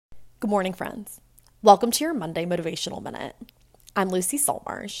Good morning, friends. Welcome to your Monday Motivational Minute. I'm Lucy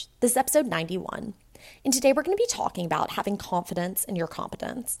Saltmarsh. This is episode 91, and today we're going to be talking about having confidence in your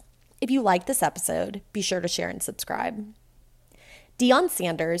competence. If you like this episode, be sure to share and subscribe. Deion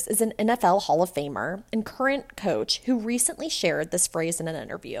Sanders is an NFL Hall of Famer and current coach who recently shared this phrase in an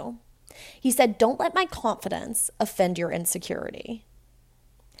interview. He said, "Don't let my confidence offend your insecurity."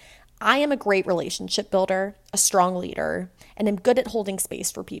 I am a great relationship builder, a strong leader, and am good at holding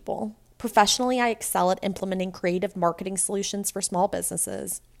space for people. Professionally, I excel at implementing creative marketing solutions for small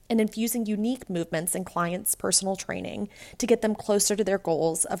businesses and infusing unique movements in clients' personal training to get them closer to their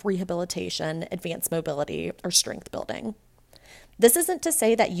goals of rehabilitation, advanced mobility, or strength building. This isn't to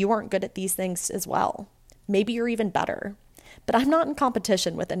say that you aren't good at these things as well. Maybe you're even better, but I'm not in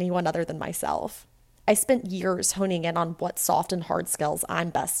competition with anyone other than myself. I spent years honing in on what soft and hard skills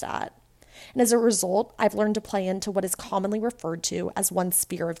I'm best at. And as a result, I've learned to play into what is commonly referred to as one's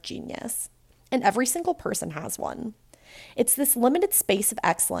sphere of genius. And every single person has one. It's this limited space of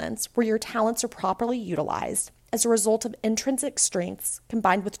excellence where your talents are properly utilized as a result of intrinsic strengths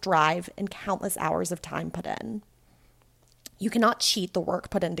combined with drive and countless hours of time put in. You cannot cheat the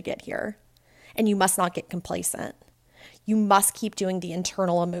work put in to get here, and you must not get complacent. You must keep doing the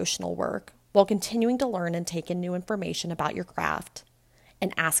internal emotional work while continuing to learn and take in new information about your craft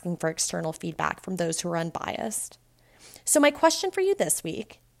and asking for external feedback from those who are unbiased. So my question for you this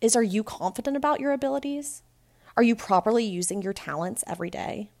week is, are you confident about your abilities? Are you properly using your talents every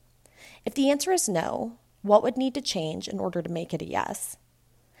day? If the answer is no, what would need to change in order to make it a yes?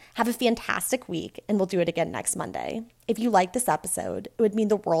 Have a fantastic week, and we'll do it again next Monday. If you like this episode, it would mean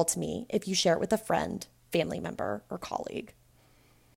the world to me if you share it with a friend, family member, or colleague.